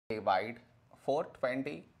divide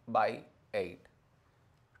 420 by 8.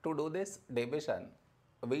 To do this division,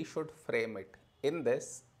 we should frame it in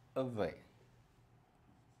this way.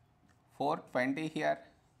 420 here,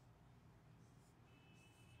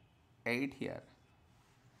 8 here.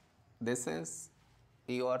 This is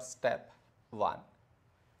your step 1.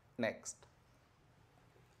 Next,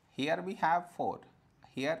 here we have 4,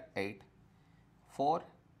 here 8. 4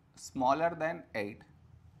 smaller than 8.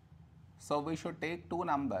 So we should take two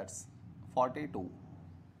numbers, 42.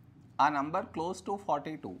 A number close to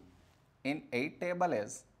 42 in 8 table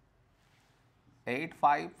is 8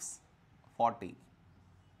 5s 40.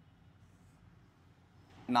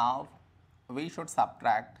 Now we should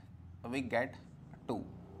subtract, we get 2.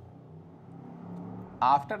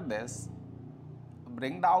 After this,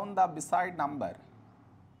 bring down the beside number,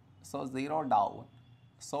 so 0 down,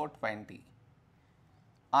 so 20.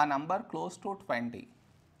 A number close to 20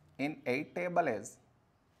 in 8 table is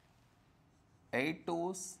 8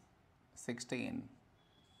 2s 16.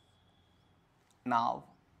 Now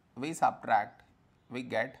we subtract, we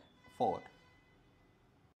get 4.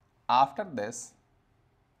 After this,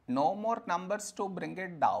 no more numbers to bring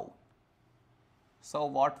it down. So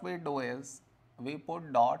what we do is, we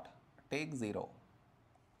put dot, take 0.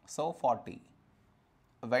 So 40.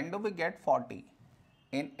 When do we get 40?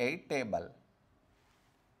 In 8 table,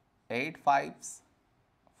 8 5s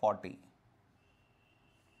 40.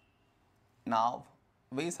 Now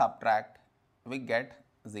we subtract, we get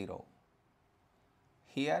 0.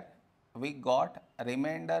 Here we got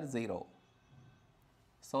remainder 0.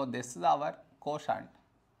 So this is our quotient.